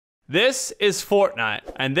This is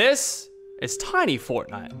Fortnite, and this is Tiny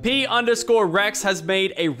Fortnite. P_Rex has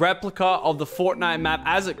made a replica of the Fortnite map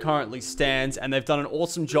as it currently stands, and they've done an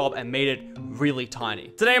awesome job and made it really tiny.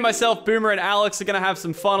 Today, myself, Boomer, and Alex are gonna have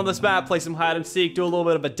some fun on this map, play some hide and seek, do a little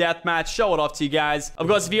bit of a death match, show it off to you guys. Of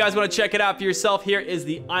course, if you guys want to check it out for yourself, here is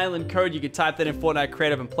the island code. You can type that in Fortnite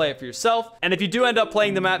Creative and play it for yourself. And if you do end up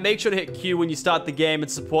playing the map, make sure to hit Q when you start the game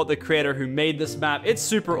and support the creator who made this map. It's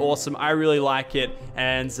super awesome. I really like it.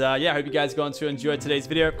 And yeah, I hope you guys are going to enjoy today's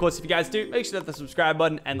video. Of course, if you guys do, make sure to hit the subscribe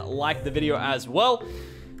button and like the video as well.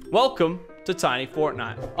 Welcome to Tiny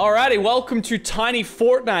Fortnite. Alrighty, welcome to Tiny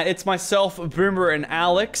Fortnite. It's myself, Boomer, and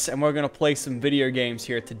Alex, and we're gonna play some video games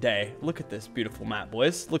here today. Look at this beautiful map,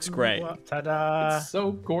 boys. Looks great. Ta-da! It's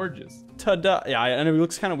so gorgeous. Ta-da! Yeah, I know it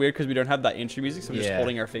looks kind of weird because we don't have that intro music, so we're just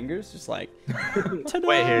holding our fingers, just like. Ta-da!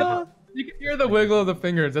 Wait here. You can hear the wiggle of the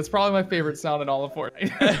fingers. That's probably my favorite sound in all of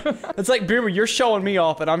Fortnite. It's like, Boomer, you're showing me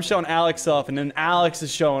off, and I'm showing Alex off, and then Alex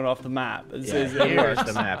is showing off the map. Here's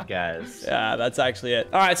the map, guys. Yeah, that's actually it.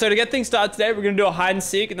 All right, so to get things started today, we're going to do a hide and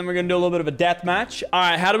seek, and then we're going to do a little bit of a death match. All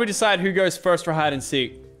right, how do we decide who goes first for hide and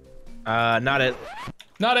seek? Not it.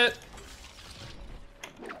 Not it.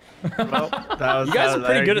 Well, you guys are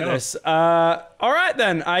pretty good at this. All right,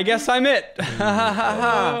 then. I guess I'm it.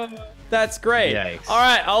 That's great. Yikes. All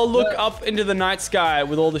right, I'll look up into the night sky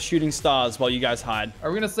with all the shooting stars while you guys hide.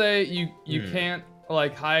 Are we gonna say you can't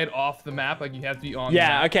like hide off the map? Like you have to be on. Yeah.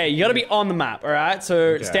 The map? Okay. You gotta be on the map. All right.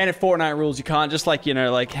 So standard Fortnite rules. You can't just like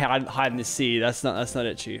like hide in the sea. That's not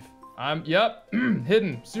it, Chief. Yep.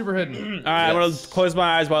 Hidden. Super hidden. All right. I'm gonna close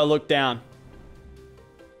my eyes while I look down.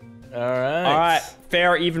 All right. All right.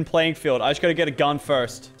 Fair, even playing field. I just gotta get a gun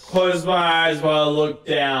first. Close my eyes while I look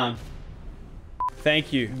down.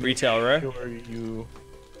 Thank you, retailer. Sure you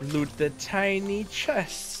loot the tiny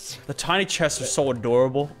chests. The tiny chests are so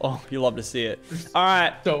adorable. Oh, you love to see it. All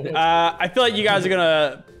right. So I feel like you guys are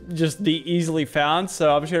gonna just be easily found,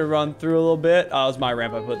 so I'm just gonna run through a little bit. Oh, it was my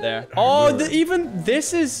ramp I put there. Oh, even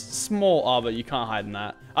this is small. Oh, but you can't hide in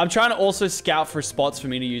that. I'm trying to also scout for spots for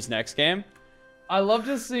me to use next game. I love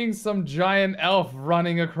just seeing some giant elf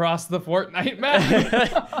running across the Fortnite map.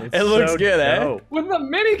 It looks so good, dope. With the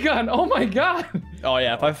minigun. Oh my god. Oh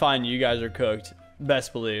yeah, if I find you guys are cooked.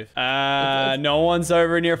 Best believe. No one's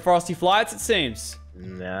over near Frosty Flights, it seems.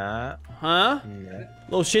 Nah. Huh? Nah.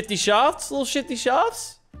 Little shifty shafts? Little shifty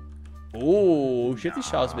shafts? Ooh, shifty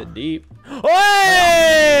shafts a bit deep.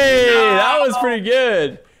 Hey! That was pretty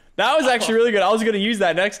good. That was actually really good. I was going to use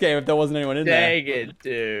that next game if there wasn't anyone in there. Dang it,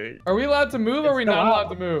 dude. Are we allowed to move or are we not allowed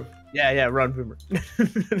to move? Yeah, run, Boomer.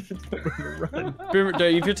 Run. Boomer,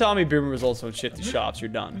 if you're telling me Boomer was also in shifty shafts, you're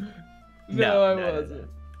done. No, I wasn't.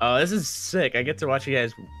 Oh, this is sick. I get to watch you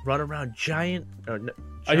guys run around giant.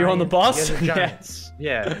 Are you on the bus? You guys are giants.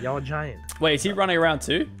 Yeah, y'all are giants. Wait, is he running around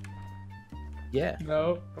too? Yeah.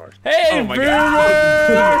 No. Of course. Hey, Oh my Boomer!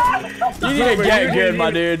 God. You need to get good,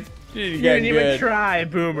 my dude. You didn't even try,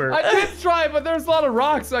 Boomer. I did try, but there's a lot of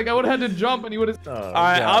rocks. Like I would have had to jump, and he would have. Oh, all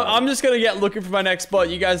right, I'm just gonna get looking for my next spot.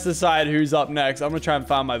 You guys decide who's up next. I'm gonna try and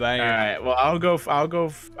find my banger. All right. Well, I'll go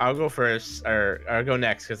first, or I'll go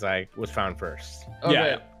next because I was found first. Okay.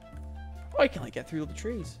 Yeah. Oh, I can like get through all the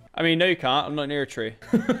trees. I mean, no, you can't. I'm not near a tree.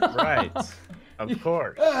 Right. Of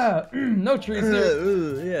course. No trees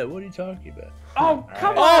here. Yeah. What are you talking about? Oh,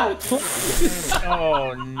 come on!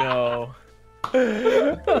 Oh no.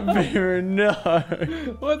 Beer, no.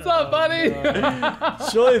 What's up, buddy?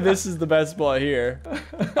 Surely this is the best spot here.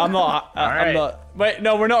 I'm not. I'm not. Wait,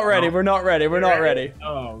 no, we're not ready. We're not ready. We're not ready.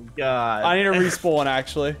 Oh god. I need to respawn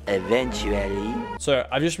actually. Eventually. So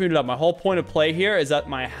I've just moved it up. My whole point of play here is that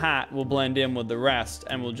my hat will blend in with the rest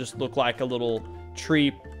and will just look like a little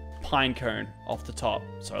tree pine cone off the top.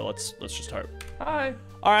 So let's just hope. Hi.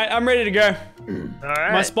 All right, I'm ready to go. All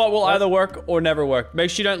right. My spot will either work or never work.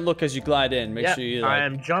 Make sure you don't look as you glide in. Make sure you. I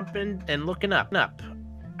am jumping and looking up.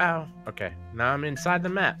 Ow. Okay. Now I'm inside the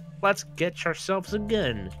map. Let's get ourselves a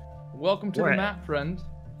gun. Welcome to the map, friend.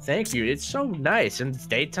 Thank you. It's so nice. And it's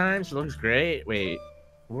daytime, so it looks great. Wait,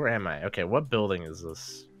 where am I? Okay, what building is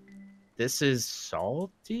this? This is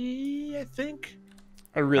Salty, I think.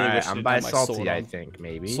 I really wish I'm by Salty, I think,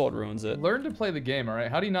 maybe. Sword ruins it. Learn to play the game, all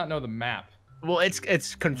right? How do you not know the map? Well, it's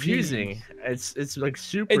confusing. It's like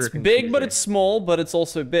super. It's confusing. big, but it's small, but it's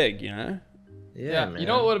also big. You know. Yeah. Man. You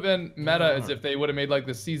know what would have been meta is if they would have made like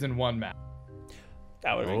the season 1 map.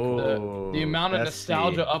 That would have been cool. The amount of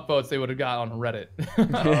nostalgia upvotes they would have got on Reddit.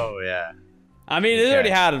 Oh yeah. I mean, it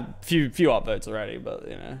already had a few upvotes already, but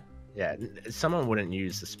you know. Yeah, someone wouldn't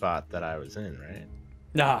use the spot that I was in, right?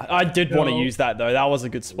 Nah, I did want to use that though. That was a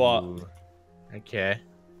good spot. Ooh. Okay.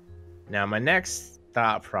 Now my next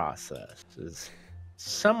thought process is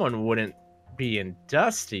someone wouldn't be in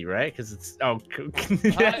Dusty, right? Because it's Alex,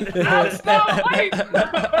 no, wait!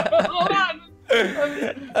 Hold on!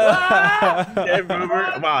 Yeah,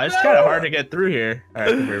 Boomer. Wow, it's kind of hard to get through here. All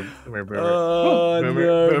right, come here, Boomer. Oh,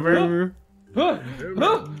 Boomer.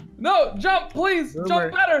 No, jump, please! Boomer.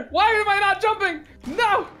 Jump better! Why am I not jumping?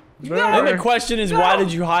 No! And the No! question is, why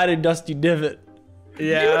did you hide in Dusty Divot?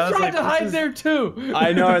 Yeah, You I was tried like, to hide there too!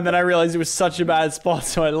 I know, and then I realized it was such a bad spot,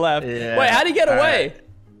 so I left. Yeah. Wait, how'd he get All away? right.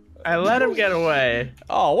 I let him get away.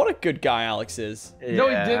 Oh, what a good guy Alex is. No,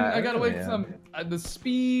 he Yeah, didn't. I got away yeah. from the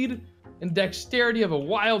speed and dexterity of a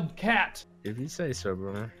wild cat. If you say so,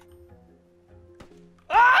 Boomer.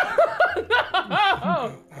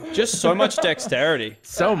 No! Just so much dexterity.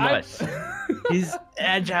 So much. He's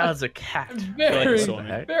agile as a cat. Very, saw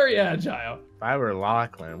me. very agile. If I were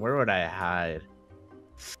Lachlan, where would I hide?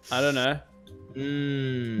 I don't know.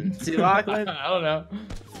 See, Lachlan? I don't know.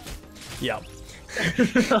 Yep.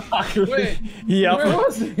 Wait, Yep. where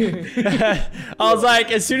was he? I was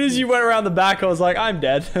like, as soon as you went around the back, I was like, I'm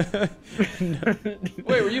dead. Wait,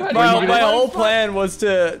 were you hiding my in my the whole spot? plan was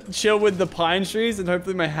to chill with the pine trees, and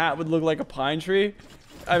hopefully my hat would look like a pine tree.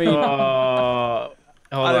 I mean, Hold I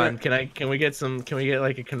don't- on. Can we get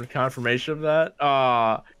like a confirmation of that?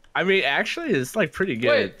 I mean, actually, it's like pretty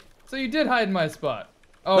good. Wait, so you did hide in my spot?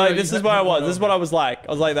 Oh, like no, this you is what I had- was. This is what I was like.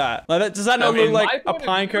 I was like that. Like that. Does that not I mean, look my like a point of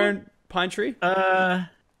pine view- cone, pine tree?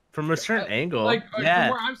 From a certain angle. like, from yeah.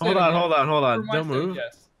 where I'm Hold standing, on. yeah. Hold on. For my Don't sake, move.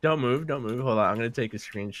 yes. Don't move. Hold on. I'm gonna take a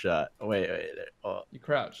screenshot. Wait. Oh. You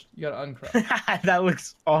crouched. You gotta uncrouch. That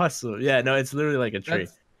looks awesome. Yeah. No, it's literally like a tree.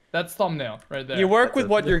 That's thumbnail right there. You work with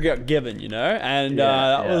what you're given, you know, and Yeah,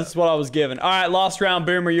 that yeah. was what I was given. All right, last round,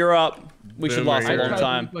 Boomer, you're up. We should Boomer, last a you're long up.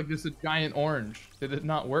 time. Like this a giant orange. Did it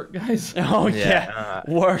not work, guys? Oh Yeah,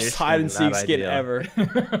 yeah, worst it's hide and not seek skin ideal. ever.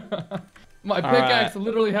 My All pickaxe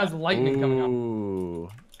literally has lightning coming out. Ooh.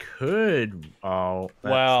 Could. Oh.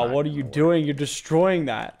 that's Wow, not what are you gonna work. doing? You're destroying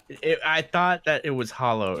that. I thought that it was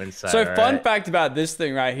hollow inside. So fun right? fact about this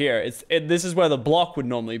thing right here, this is where the block would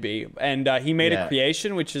normally be, and he made a Yeah.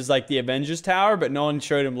 creation which is like the Avengers Tower, but no one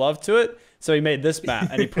showed him love to it, so he made this map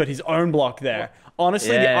and he put his own block there.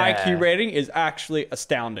 Honestly, Yeah. the IQ rating is actually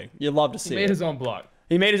astounding. You'd love to see He made it. his own block.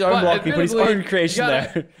 He made his own But block. He put his own admittedly, creation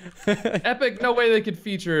you there. Epic, no way they could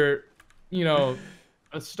feature, you know,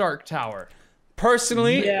 a Stark Tower.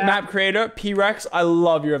 Personally, Yeah. map creator P-Rex, I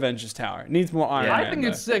love your Avengers Tower. It needs more Iron Yeah. Man. I think though.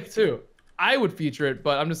 it's sick too. I would feature it,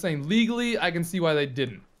 but I'm just saying legally, I can see why they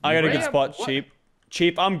didn't. I got a good Ram- spot. what?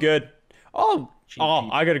 Cheap. I'm good. Oh, Cheap.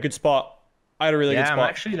 I got a good spot. I got a really good Yeah, I'm spot.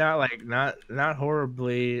 actually not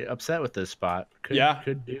horribly upset with this spot. Could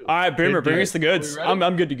do. All right, Boomer, Could do bring it. us the goods. Are we ready?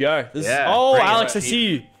 I'm good to go. This Yeah, oh, bring it Alex, on. I see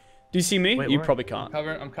you. Do you see me? Wait, You where? probably can't.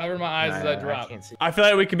 I'm covering my eyes as I drop. can't see. I feel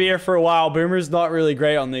like we could be here for a while. Boomer's not really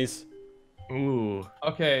great on these. Ooh.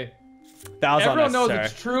 Okay. That was Everyone knows unnecessary.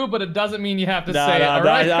 it's true, but it doesn't mean you have to No, say it. All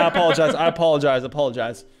right? I apologize. I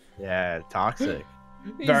apologize. Yeah, toxic.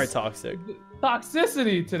 Very He's- toxic.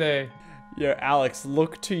 Toxicity today. Yo, Alex,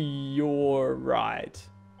 look to your right.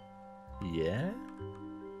 Yeah.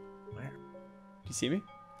 Do you see me?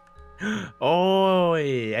 Oh,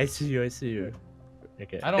 wait, I see you.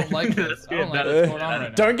 Okay. I don't like this. I don't like That's what's going on right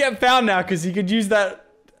now. Don't get found now, because he could use that.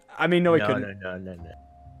 I mean, no, he couldn't. No.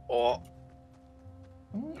 Oh.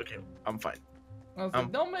 Okay, I'm fine. I was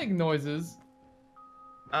like, don't make noises.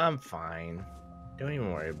 I'm fine. Don't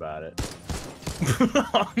even worry about it.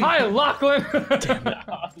 Hi, Lachlan.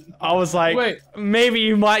 I was like, Wait. maybe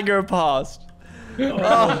you might go past.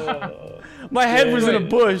 Oh, my head was in a Wait.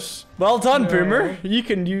 bush. Well done, No. Boomer. You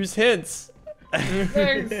can use hints.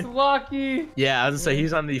 Thanks, Lucky. Yeah, I was gonna say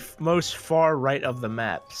he's on the most far right of the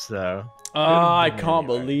map, so. Oh, I can't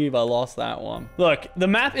believe I lost that one. Look, the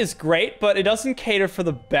map is great, but it doesn't cater for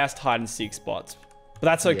the best hide and seek spots. But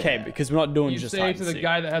that's okay Yeah. because we're not doing You just say hide to and the seek.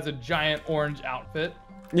 guy that has a giant orange outfit.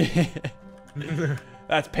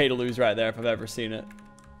 That's pay to lose right there if I've ever seen it.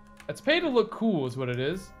 It's pay to look cool is what it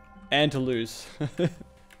is. And to lose.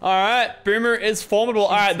 All right, Boomer is formidable.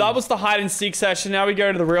 All right, that was the hide and seek session. Now we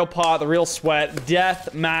go to the real part, the real sweat.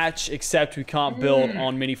 Death match, except we can't build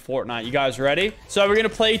on mini Fortnite. You guys ready? So we're going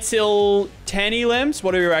to play till 10 elims.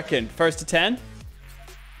 What do we reckon? First to 10?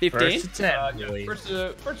 15? First to 10. Yeah, boy.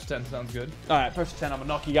 first 10 sounds good. All right, first to 10. I'm going to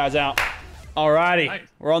knock you guys out. All righty. Nice.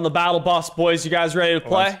 We're on the battle bus, boys. You guys ready to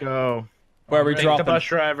play? Let's go. Where are we Take the Take the dropping? bus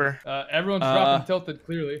driver. Everyone's dropping tilted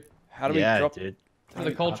clearly. How do we Yeah, drop? dude. For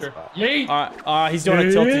the culture. hotspot. Yeet! All right, he's doing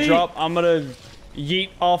a tilted Yeet. drop. I'm going to yeet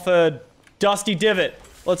off a dusty divot.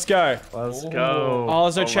 Let's go. Let's Oh. go. Oh,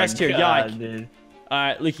 there's no my chest here. God, Yike. dude. All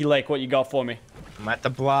right, Leaky Lake, what you got for me? I'm at the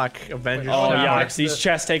block. Avengers Oh, Wait, Tower. yikes. These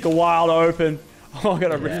chests take a while to open. Oh, I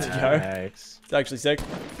got a rip to go. Yikes. It's actually sick.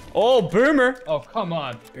 Oh, Boomer. Oh, come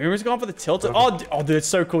on. Boomer's gone for the tilted. Oh, dude, it's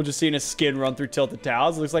so cool just seeing his skin run through tilted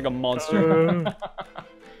towers. It looks like a monster.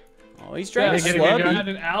 Oh, he's Yeah, dragging a I Slurpee.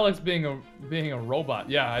 imagine Alex being a robot.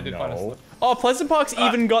 Yeah, I did find a Slurpee. Oh, Pleasant Park's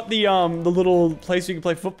even got the little place you can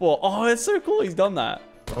play football. Oh, that's so cool. He's done that.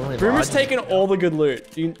 Boomer's taking all the good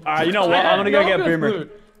loot. You know what? I'm gonna go get Boomer.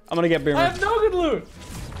 Loot. I'm gonna get Boomer. I have no good loot.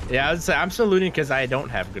 Yeah, I would say I'm still looting because I don't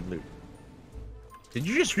have good loot. Did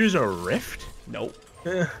you just use a rift? Nope.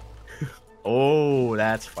 Oh,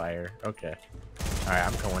 that's fire. Okay. All right,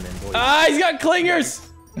 I'm going in, boys. Ah, he's got clingers.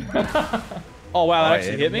 Oh wow, that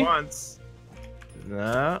actually hit me. Once.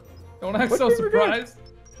 No. Don't act so surprised.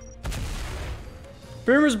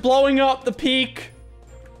 Boomer's blowing up the peak.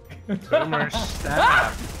 Boomer,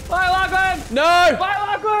 stop. Bye, Lachlan. No. Bye,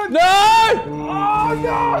 Lachlan. No.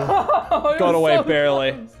 Oh no! Got away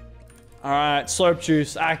barely. All right, slurp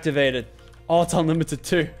juice activated. Oh, it's unlimited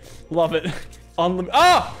too. Love it. Unlimited.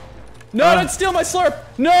 Ah! No, don't steal my slurp.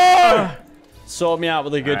 No. Sort me out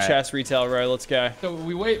with a good chest retail row. Let's go. So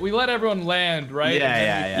we let everyone land, right?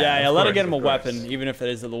 Yeah. Let her get him a weapon, even if it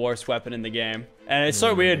is the worst weapon in the game. And it's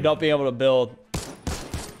so weird not being able to build.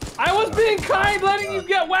 I was being kind, letting you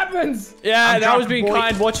get weapons. Yeah, and I was being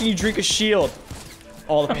kind, watching you drink a shield.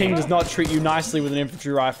 Oh, the ping does not treat you nicely with an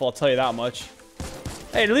infantry rifle. I'll tell you that much.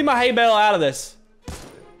 Hey, leave my hay bale out of this.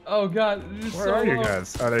 Oh god, Where are you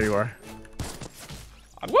guys? Oh, there you are.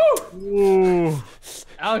 Woo! Ooh.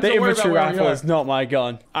 Alex, The don't worry infantry about rifle where is not my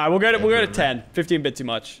gun. All right, we'll go to 10. 15 bit too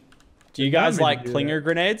much. Do you guys like clinger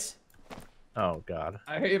grenades? Oh god.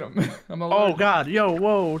 I hate them. I'm Oh allergic. god. Yo,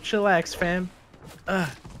 whoa, chillax, fam.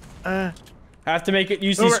 I have to make it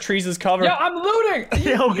use these trees as cover. Yeah, I'm looting.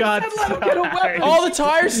 Oh god. You said let him get a weapon. Oh, the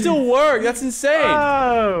tires still work. That's insane.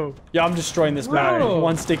 Oh. Yeah, I'm destroying this map Bro.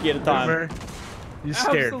 one sticky at a time. Boomer, you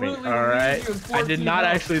scared me. Absolutely All right. leaving you with I did 14 not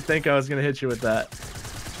health. actually think I was gonna hit you with that.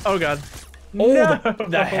 Oh god. Oh, No.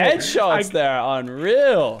 the headshots there,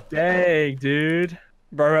 unreal. Dang, dude.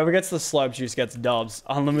 Bro, whoever gets the slurp juice gets dubs.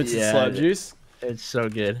 Unlimited Yeah, slurp juice. It's so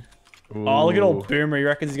good. Oh, look at old Ooh. Boomer. You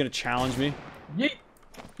reckon he's gonna challenge me? Yeet.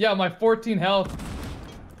 Yeah, my 14 health.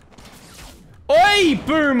 Oi,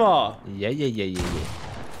 Boomer! Yeah.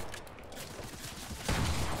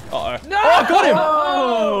 Uh-oh. No! Oh, I got him!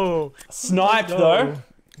 Oh. Sniped, though.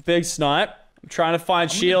 Big snipe. I'm trying to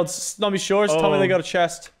find shields. Snobby Shores, tell me they got a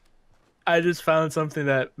chest. I just found something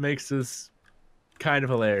that makes this kind of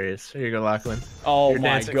hilarious. Here you go, Lachlan. Oh You're my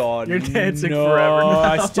dancing- god. you're dancing no, forever now.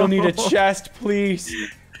 I still need a chest, please.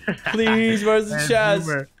 Please, where's the Man, chest?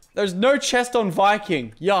 Boomer. There's no chest on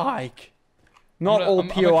Viking. Yike. Not all I'm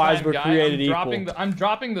a POIs kind were guy. created I'm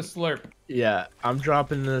dropping the slurp. Yeah, I'm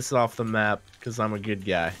dropping this off the map because I'm a good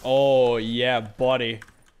guy. Oh, yeah, buddy.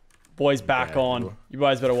 Boys back Yeah, on. cool. You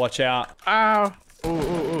guys better watch out. Ow!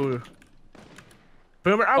 Ooh.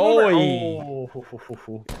 Boomer! Oi.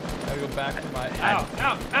 Boomer. Gotta go back to my.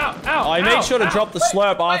 Ow! Oh, he made sure to drop the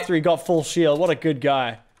slurp wait. after he got full shield. What a good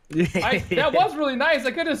guy. That was really nice. I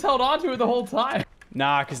could have just held on to it the whole time.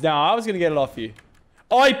 Nah, because now I was going to get it off you.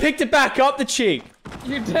 Oh, he picked it back up the cheek.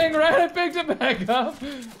 You dang right, I picked it back up.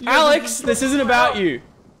 You Alex, this isn't about you.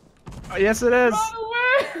 Oh, yes, it is.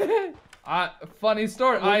 Run away! Funny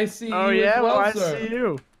story. I see Oh you yeah, as well, I sir. see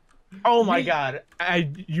you. Oh my Yeet. god.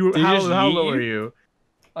 you How just low yeet are you? you?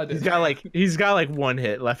 I did. He's got like one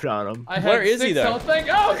hit left on him. I had Where is he, 6 though? health.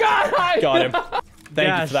 Oh god! Got him. Thank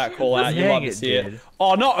you Gosh, for that call out. You dang love to it, see it. dude.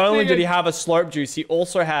 Oh, not only Dang did it. he have a slurp juice, he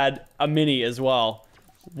also had a mini as well.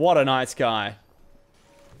 What a nice guy.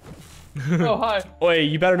 Oh hi. Oi,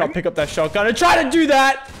 you better not pick up that shotgun and try to do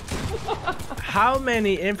that! How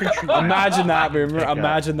many infantry? Imagine that, Boomer. Pick up.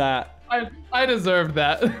 Imagine that. I deserved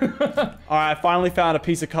that. Alright, I finally found a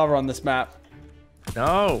piece of cover on this map.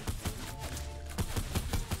 No.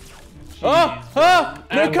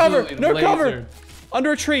 No cover! Absolutely No cover! lasered.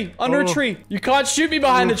 Under a tree! Under a Oh. tree! You can't shoot me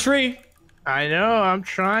behind the tree! I know. I'm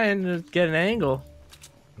trying to get an angle.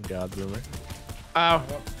 Oh god, Boomer. Ow.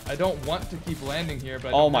 I don't want to keep landing here, but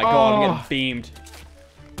I Oh don't my have- god, I'm Oh. getting beamed.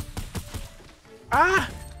 Ah!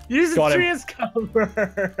 Use the Got him. tree as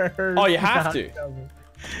cover. Oh, you have to.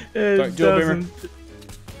 It Don't do it, Boomer. doesn't-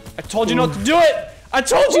 I told you not to do it! I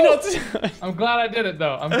told you not to do it! I'm glad I did it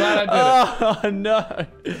though. I'm glad I did it. Oh no.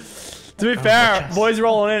 To be fair, boys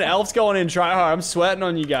rolling in, elves going in, try hard. I'm sweating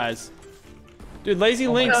on you guys. Dude, Lazy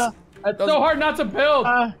Links. It's so hard not to build.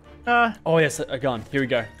 Oh yes, a gun. Here we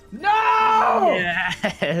go. No!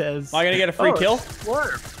 Yes. Am I gonna get a free kill?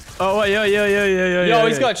 Oh, yo. Yo,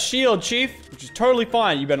 he's got shield, chief, which is totally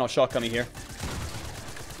fine. You better not shotgun me here.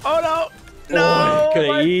 Oh no. No. Could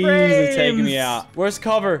my have easily taken me frames. out. Where's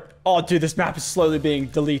cover? Oh, dude, this map is slowly being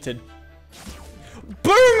deleted.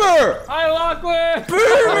 Boomer! Hi, Lachlan!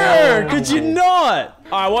 Boomer! Could you not?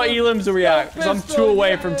 All right, what elims are we at? Because I'm 2 Pistol,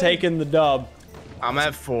 away yay. from taking the dub. I'm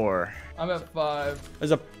at 4. I'm at 5.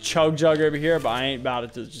 There's a chug jug over here, but I ain't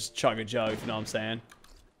about to just chug a jug, if you know what I'm saying.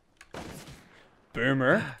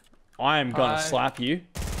 Boomer, I am gonna Hi. slap you.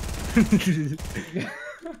 You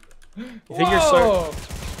think you're so...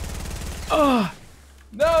 Oh!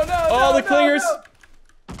 No, no, Oh, the clingers!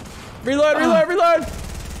 No. Reload, reload, reload!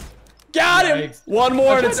 Got him! Yikes. One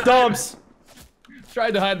more and I it's tried to hide. dubs.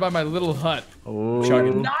 Tried to hide by my little hut. Oh.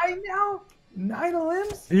 Chugging. 9 now? 9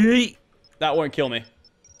 limbs? Yeet. That won't kill me.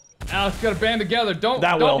 Alex, gotta band together. Don't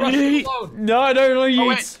That will. rush the load. No, I don't know Oh, yeets.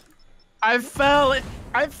 wait. I fell.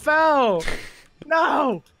 I fell.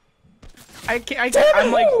 No. I can't.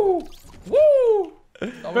 I'm like, Woo! Woo!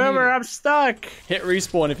 Boomer, I'm stuck. Hit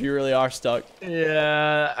respawn if you really are stuck.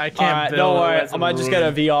 Yeah, I can't. Alright, build. don't worry. That's I might just get a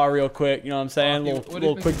rude. VR real quick. You know what I'm saying? Okay, Little, what do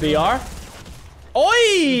you little quick think VR.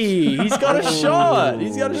 Oi! He's got a shot.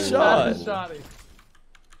 He's got a shot. Shotty.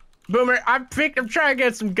 Boomer, I'm trying to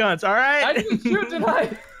get some guns. All right. I didn't shoot, did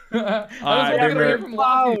I? I was Alright, waiting to Boomer. hear from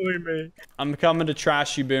Lachlan. Following me. I'm coming to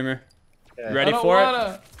trash you, Boomer. Okay. Ready I don't for it?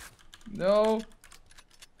 wanna. No.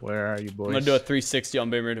 Where are you, boys? I'm gonna do a 360 on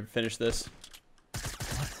Boomer to finish this.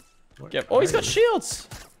 Yep. Oh, he's got shields.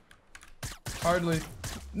 Hardly.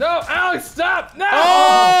 No, Alex, stop! No!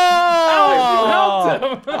 Oh! Alex, you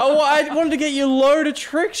helped him! I wanted to get you low to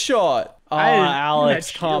trick shot. Oh, I didn't- Alex, you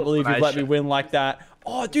had can't shields believe when you I let me shot. win like that.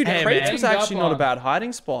 Oh, dude, Hey, crates man. was Hang up actually not a on. bad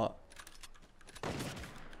hiding spot.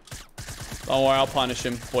 Don't worry, I'll punish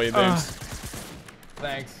him for you, Booms.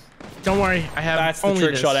 Thanks. Don't worry, I have That's the only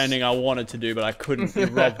trick this. shot ending I wanted to do, but I couldn't. You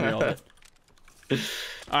robbed me of it.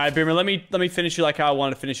 All right, Boomer, let me finish you like how I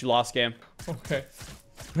wanted to finish you last game. Okay.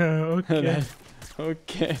 Okay.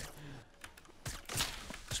 Okay.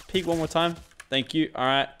 Just peek one more time. Thank you. All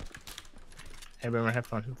right. Hey, Boomer, have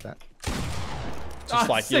fun with that. Just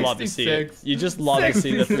like you love to see it. 66. You just love to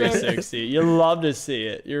see the 66. 360. You love to see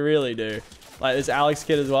it. You really do. Like this Alex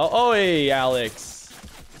kid as well. Oh, hey, Alex.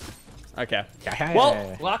 Okay.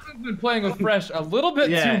 Well, Lachlan's been playing with Fresh a little bit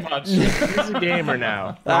Yeah. too much. He's a gamer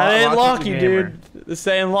now. that ain't Lachlan's a Locky, gamer. dude. This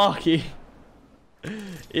ain't Locky.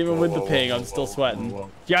 Even with the ping, I'm still sweating. Do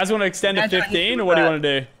you guys want to extend to 15, or what do you want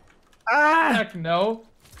to do? Ah! Heck no.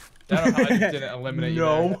 I don't know how I just didn't eliminate you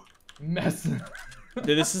there. Mess. Dude,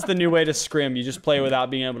 this is the new way to scrim. You just play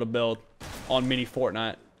without being able to build on mini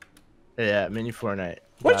Fortnite. Yeah, mini Fortnite.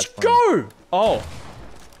 Where'd you go? Oh.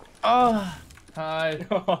 Oh. Hi.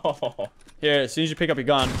 Here, as soon as you pick up your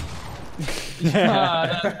gun.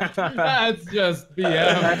 That's just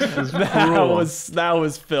BM. That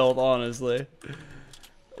was filth, honestly.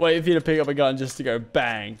 Wait for you to pick up a gun just to go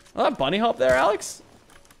bang. Oh, that bunny hop there, Alex?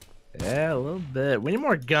 Yeah, a little bit. We need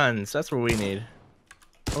more guns. That's what we need.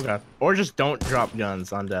 Oh god. Or just don't drop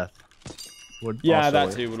guns on death. Would Yeah, also that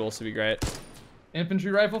work. too would also be great.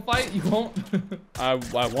 Infantry rifle fight? You won't? I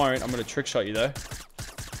won't. I'm gonna trick shot you though.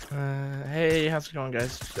 Hey, how's it going,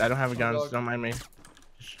 guys? I don't have a gun, so don't mind me.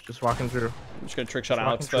 Just walking through. I'm just gonna trick shot Just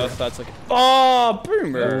Alex walking first. That's like, oh,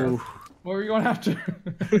 Boomer. Ooh. What were you going after?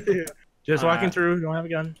 Just walking through. Don't have a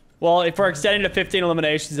gun. Well, if we're extending to 15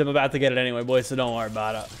 eliminations, I'm about to get it anyway, boys. So don't worry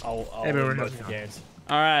about it. I'll Hey, Boomer, win how's both it the going? games.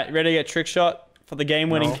 All right, you ready to get trick shot for the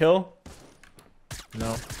game-winning No. kill?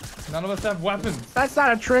 No. None of us have weapons. That's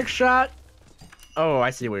not a trick shot. Oh,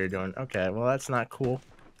 I see what you're doing. Okay, well that's not cool.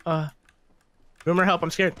 Boomer, help!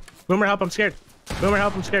 I'm scared. Boomer, help! I'm scared. Boomer,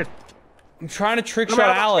 help! I'm scared. I'm trying to trick Boomer, shot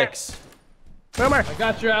I'm Alex. Boomer! I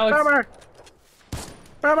got you, Alex. Boomer!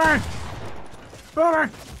 Boomer!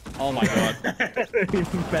 Boomer! Oh my god.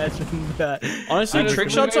 Imagine that. Honestly, I just trick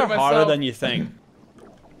shots are eliminated harder myself. than you think.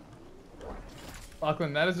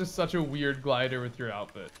 Lachlan, that is just such a weird glider with your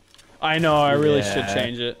outfit. I know, I really should Yeah.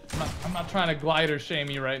 change it. I'm not trying to glider shame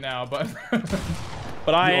you right now, but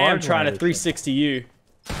But I You am are trying to gliding. 360 you.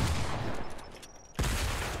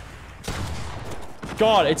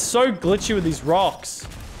 God, it's so glitchy with these rocks.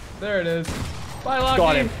 there it is. Bye,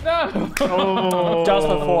 Lachlan. Got him. No. Oh. Just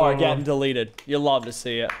before getting deleted. You love to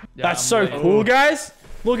see it. Yeah, That's I'm so waiting. cool, guys.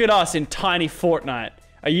 Look at us in tiny Fortnite.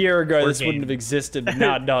 A year ago, this wouldn't gaming. have existed, but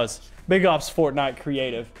now it does. Big ups, Fortnite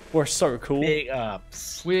Creative. We're so cool. Big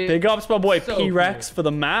ups. Big ups, my boy So P-Rex for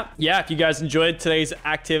the map. Yeah, if you guys enjoyed today's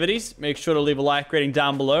activities, make sure to leave a like rating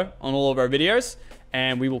down below on all of our videos.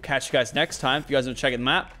 And we will catch you guys next time. If you guys want to check out the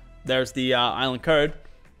map, there's the island code.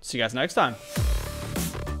 See you guys next time.